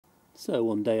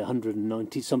So on day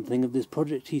 190 something of this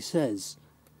project he says,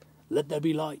 "Let there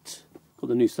be light." Got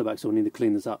the new stub axle, I need to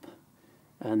clean this up.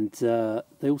 And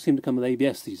they all seem to come with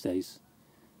ABS these days.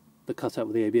 The cutout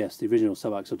with the ABS, the original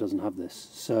stub axle doesn't have this.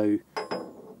 So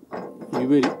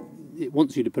it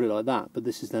wants you to put it like that, but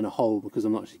this is then a hole because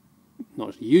I'm not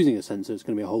actually using a sensor. It's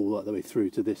going to be a hole right the way through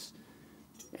to this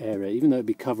area. Even though it'd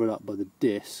be covered up by the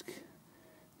disc,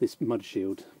 this mud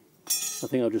shield, I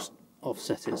think I'll just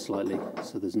offset it slightly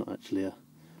so there's not actually a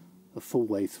full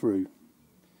way through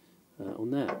on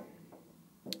there.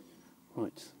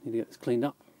 Right, need to get this cleaned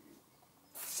up.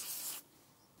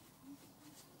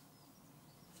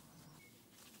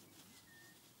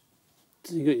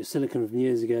 So you got your silicone from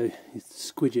years ago, you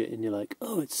squidge it and you're like,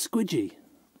 oh, it's squidgy,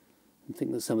 and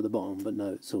think there's some at the bottom, but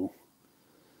no, it's all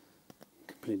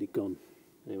completely gone.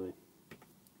 Anyway,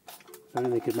 if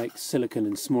only they could make silicone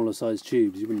in smaller size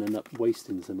tubes, you wouldn't end up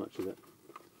wasting so much of it.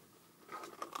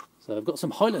 So I've got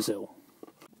some Hylosil.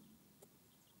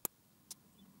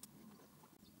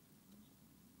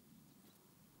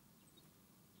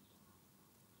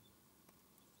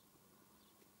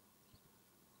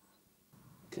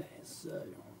 Okay, so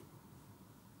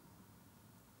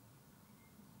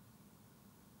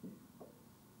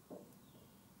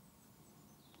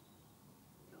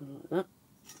like that.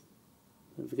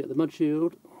 Don't forget the mud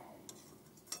shield.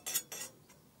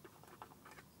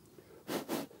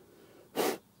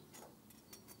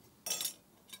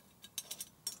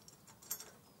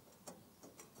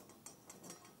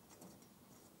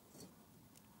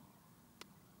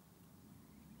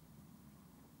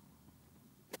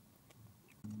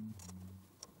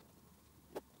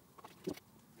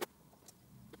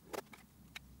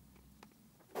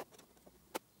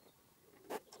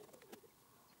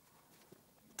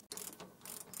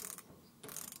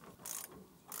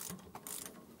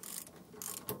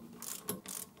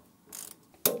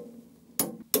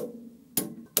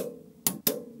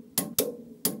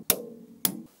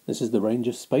 This is the range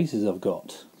of spacers I've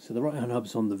got. So the right hand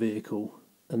hub's on the vehicle,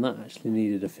 and that actually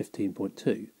needed a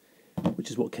 15.2, which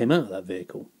is what came out of that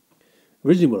vehicle.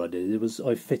 Originally what I did was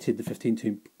I fitted the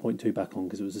 15.2 back on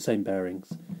because it was the same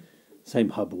bearings, same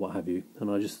hub or what have you, and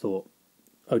I just thought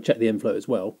I would check the end float as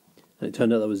well, and it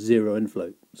turned out there was zero end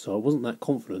float, so I wasn't that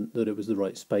confident that it was the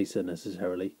right spacer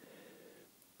necessarily.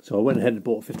 So I went ahead and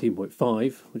bought a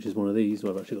 15.5, which is one of these.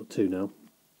 Well, I've actually got two now.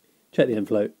 Checked the end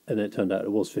float, and then it turned out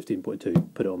it was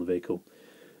 15.2, put it on the vehicle,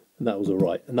 and that was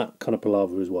alright. And that kind of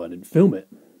palaver is why I didn't film it.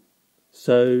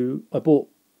 So I bought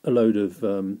a load of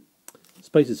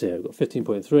spacers here. I've got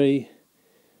 15.3,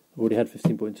 I've already had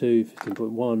 15.2,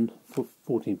 15.1,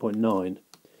 14.9.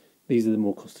 These are the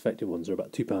more cost effective ones, they're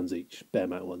about £2 each,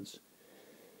 Bearmach ones.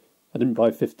 I didn't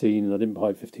buy 15 and I didn't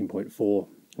buy 15.4.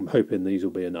 I'm hoping these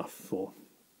will be enough for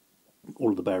all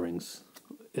of the bearings.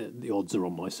 The odds are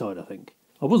on my side, I think.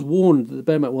 I was warned that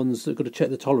the Bearmach ones have got to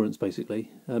check the tolerance basically,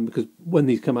 because when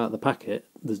these come out of the packet,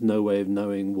 there's no way of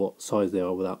knowing what size they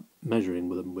are without measuring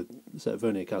with them with a set of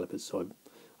vernier calipers. So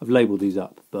I've labelled these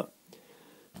up, but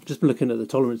I've just been looking at the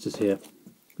tolerances here.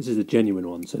 This is a genuine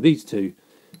one. So these two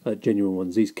genuine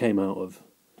ones, these came out of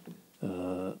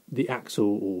the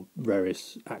axle or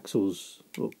various axles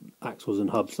and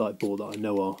hubs that I bought that I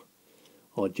know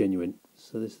are genuine.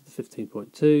 So this is the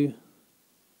 15.2.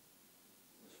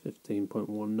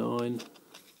 15.19,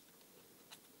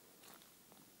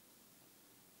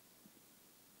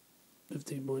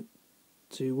 15.21,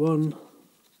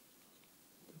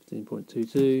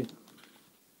 15.22,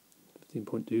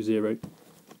 15.20,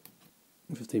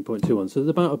 15.21. So there's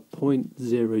about a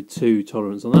 0.02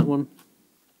 tolerance on that one.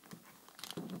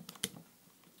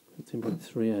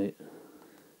 15.38,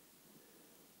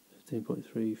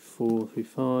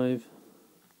 15.3435.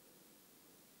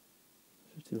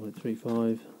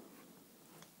 15.35,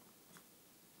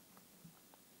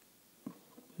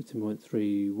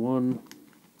 15.31.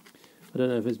 I don't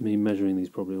know if it's me measuring these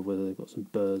properly or whether they've got some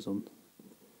burrs on.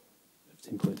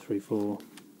 15.34,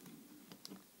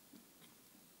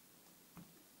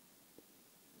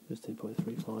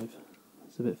 15.35.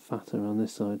 It's a bit fatter on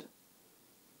this side.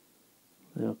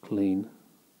 They are clean.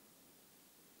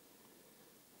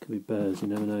 Could be burrs, you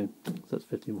never know. So that's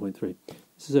 15.3.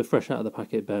 This is a fresh out of the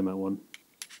packet Bearmach one.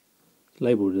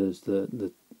 Labelled as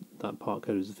that part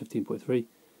code is the 15.3,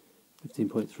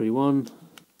 15.31,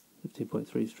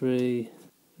 15.33,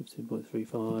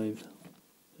 15.35,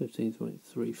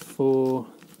 15.34,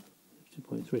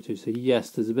 15.32. So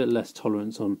yes, there's a bit less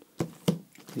tolerance on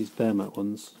these Bearmach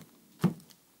ones.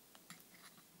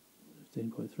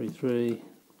 15.33,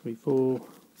 34,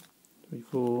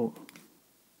 34,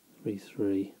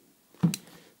 33.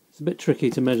 It's a bit tricky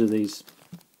to measure these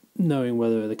knowing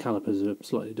whether the calipers are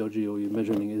slightly dodgy or you're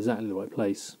measuring in exactly the right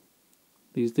place.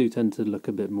 These do tend to look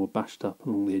a bit more bashed up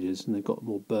along the edges, and they've got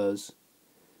more burrs.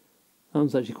 That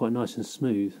one's actually quite nice and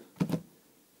smooth.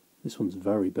 This one's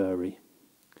very burry,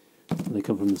 and they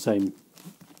come from the same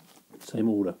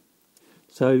order.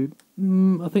 So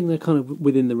I think they're kind of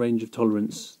within the range of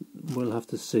tolerance. We'll have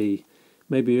to see.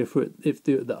 Maybe if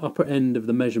they're at the upper end of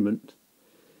the measurement,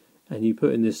 and you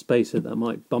put in this spacer, that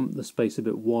might bump the space a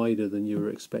bit wider than you were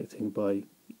expecting by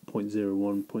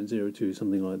 0.01, 0.02,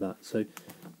 something like that. So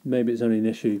maybe it's only an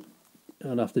issue.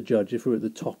 I'll have to judge. If we're at the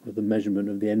top of the measurement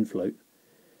of the end float,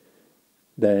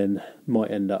 then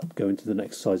might end up going to the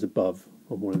next size above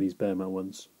on one of these Bearmach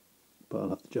ones. But I'll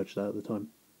have to judge that at the time.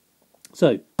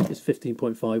 So this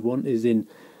 15.51 is in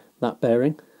that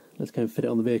bearing. Let's go and fit it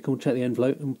on the vehicle, check the end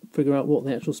float, and figure out what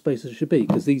the actual spacer should be.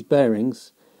 Because these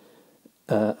bearings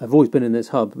have always been in this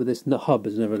hub, but this hub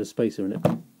has never had a spacer in it.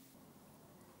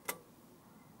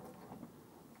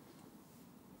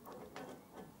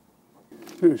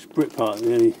 British Bearmach,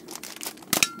 the only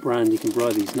brand you can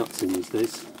buy these nuts in these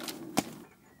days.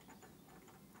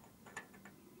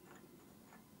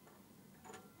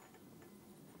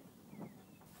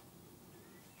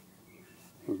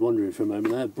 I was wondering for a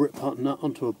moment there, Bearmach nut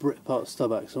onto a Bearmach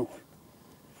stub axle.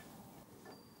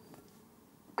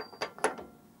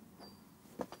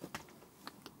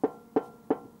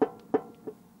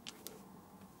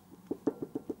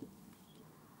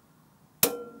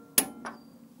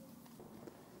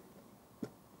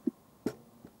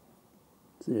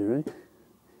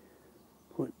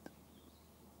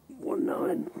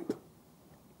 .19.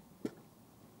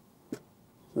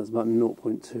 That's about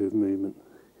 0.2 of movement.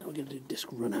 Now we're going to do disc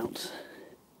run out.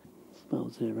 It's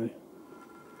about 0.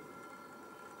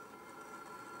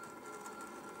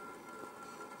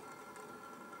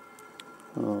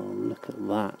 Oh, look at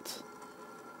that.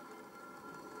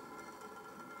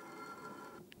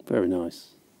 Very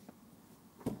nice.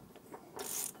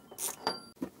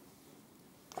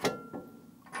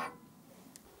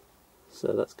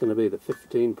 So that's going to be the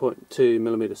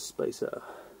 15.2mm spacer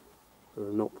for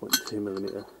a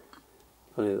 0.2mm.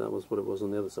 Funny that was what it was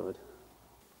on the other side.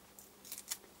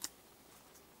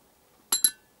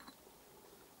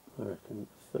 I reckon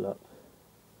fill up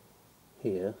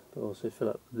here, but also fill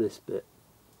up this bit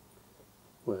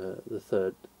where the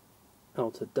third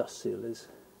outer dust seal is.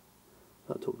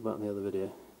 That I talked about in the other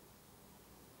video.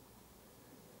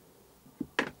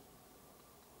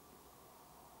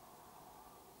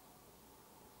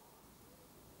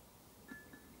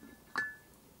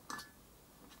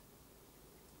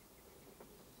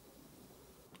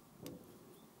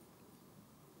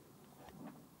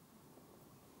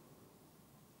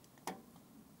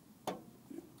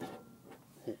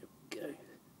 There we go.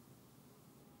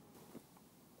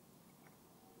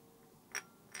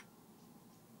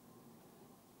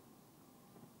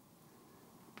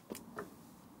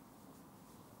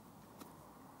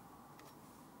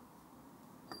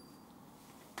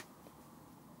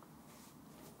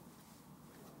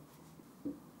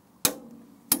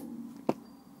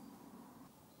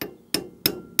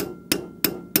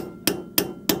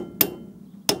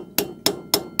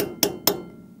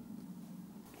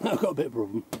 I've got a bit of a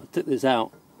problem. I took this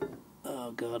out.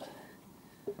 Oh god.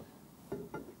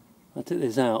 I took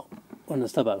this out when the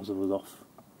stub axle was off,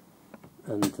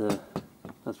 and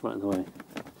that's right in the way.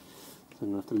 So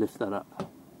I'm going to have to lift that up.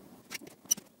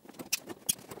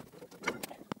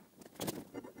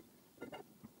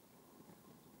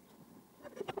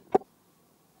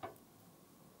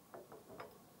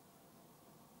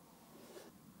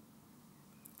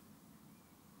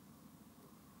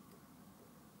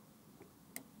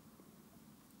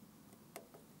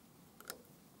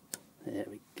 There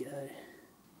we go.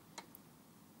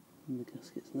 And the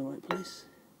gasket's in the right place.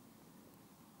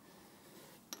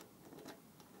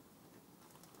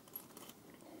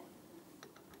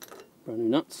 Brand new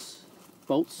nuts,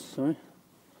 bolts, sorry.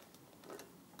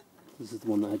 This is the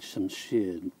one that had some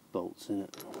sheared bolts in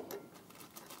it.